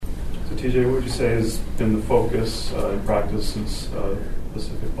So TJ, what would you say has been the focus in practice since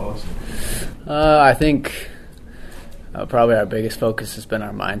Pacific lost? I think probably our biggest focus has been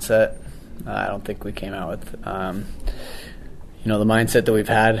our mindset. I don't think we came out with the mindset that we've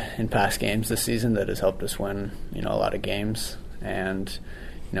had in past games this season that has helped us win a lot of games. And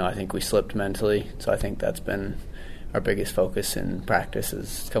I think we slipped mentally, so I think that's been our biggest focus in practice,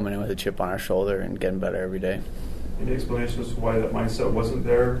 is coming in with a chip on our shoulder and getting better every day. Any explanation as to why that mindset wasn't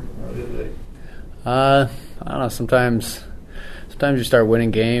there the other day? I don't know. Sometimes you start winning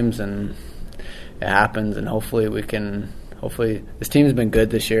games and it happens, and hopefully this team's been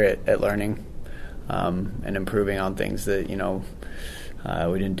good this year at learning and improving on things that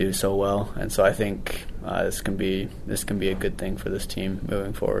we didn't do so well, and so I think this can be a good thing for this team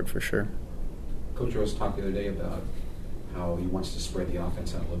moving forward for sure. Coach Rose talked the other day about how he wants to spread the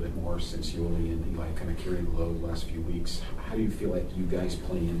offense out a little bit more since Yoli and Eli kind of carried the load the last few weeks. How do you feel like you guys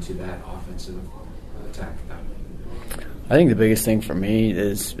play into that offensive attack? I think the biggest thing for me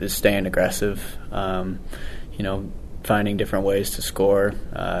is staying aggressive. Finding different ways to score,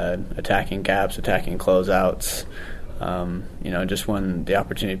 attacking gaps, attacking closeouts. Just when the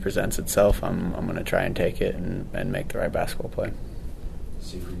opportunity presents itself, I'm going to try and take it and make the right basketball play.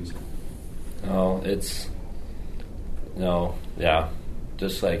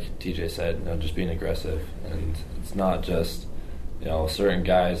 Just like TJ said, just being aggressive, and it's not just certain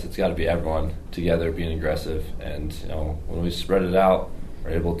guys. It's got to be everyone together being aggressive, and when we spread it out, we're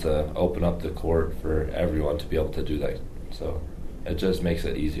able to open up the court for everyone to be able to do that. So it just makes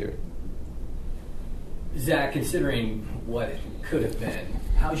it easier. Zach, considering what it could have been,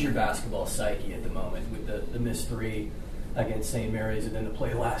 how's your basketball psyche at the moment with the missed three against St. Mary's and then the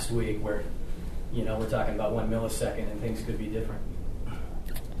play last week where, we're talking about 1 millisecond and things could be different?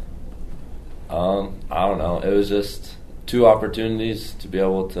 I don't know. It was just two opportunities to be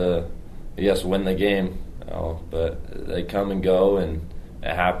able to, win the game. But they come and go, and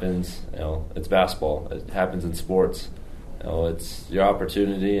it happens. It's basketball. It happens in sports. It's your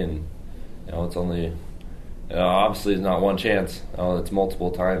opportunity, and it's only. Obviously, it's not one chance. It's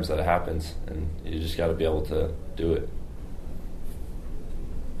multiple times that it happens, and you just got to be able to do it.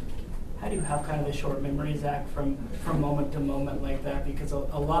 How do you have kind of a short memory, Zach, from moment to moment like that? Because a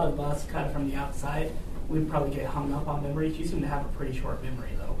lot of us, kind of from the outside, we'd probably get hung up on memories. You seem to have a pretty short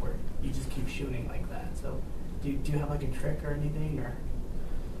memory, though, where you just keep shooting like that. So do you have like a trick or anything?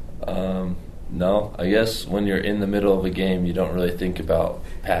 Or No, I guess when you're in the middle of a game, you don't really think about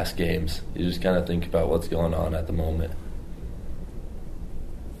past games. You just kind of think about what's going on at the moment.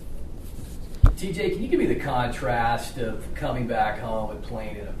 TJ, can you give me the contrast of coming back home and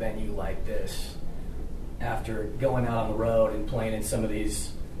playing in a venue like this after going out on the road and playing in some of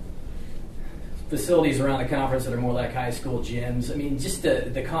these facilities around the conference that are more like high school gyms? I mean, just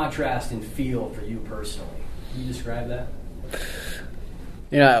the contrast in feel for you personally. Can you describe that?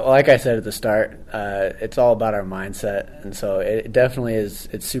 Like I said at the start, it's all about our mindset, and so it definitely is.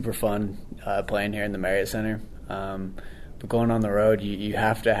 It's super fun playing here in the Marriott Center, but going on the road, you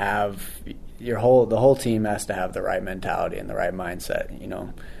have to have the whole team has to have the right mentality and the right mindset.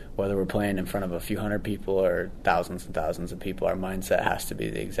 Whether we're playing in front of a few hundred people or thousands and thousands of people, our mindset has to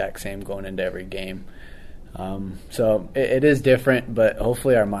be the exact same going into every game. So it is different, but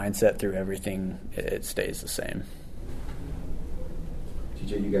hopefully our mindset through everything it stays the same.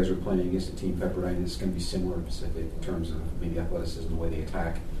 TJ, you guys are playing against a team, Pepperdine, that's going to be similar to Pacific in terms of maybe athleticism, the way they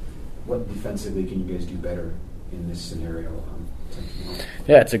attack. What defensively can you guys do better in this scenario?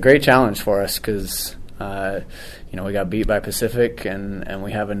 Yeah, it's a great challenge for us because, we got beat by Pacific and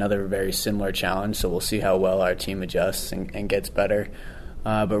we have another very similar challenge, so we'll see how well our team adjusts and gets better.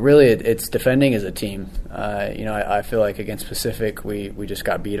 But really, it's defending as a team. I feel like against Pacific, we just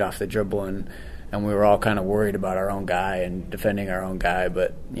got beat off the dribble and we were all kind of worried about our own guy and defending our own guy.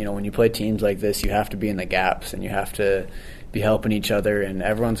 But, when you play teams like this, you have to be in the gaps and you have to be helping each other, and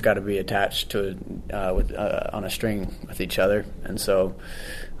everyone's got to be attached to on a string with each other. And so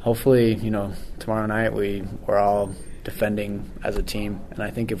hopefully, tomorrow night we're all defending as a team. And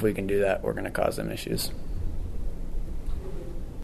I think if we can do that, we're going to cause them issues.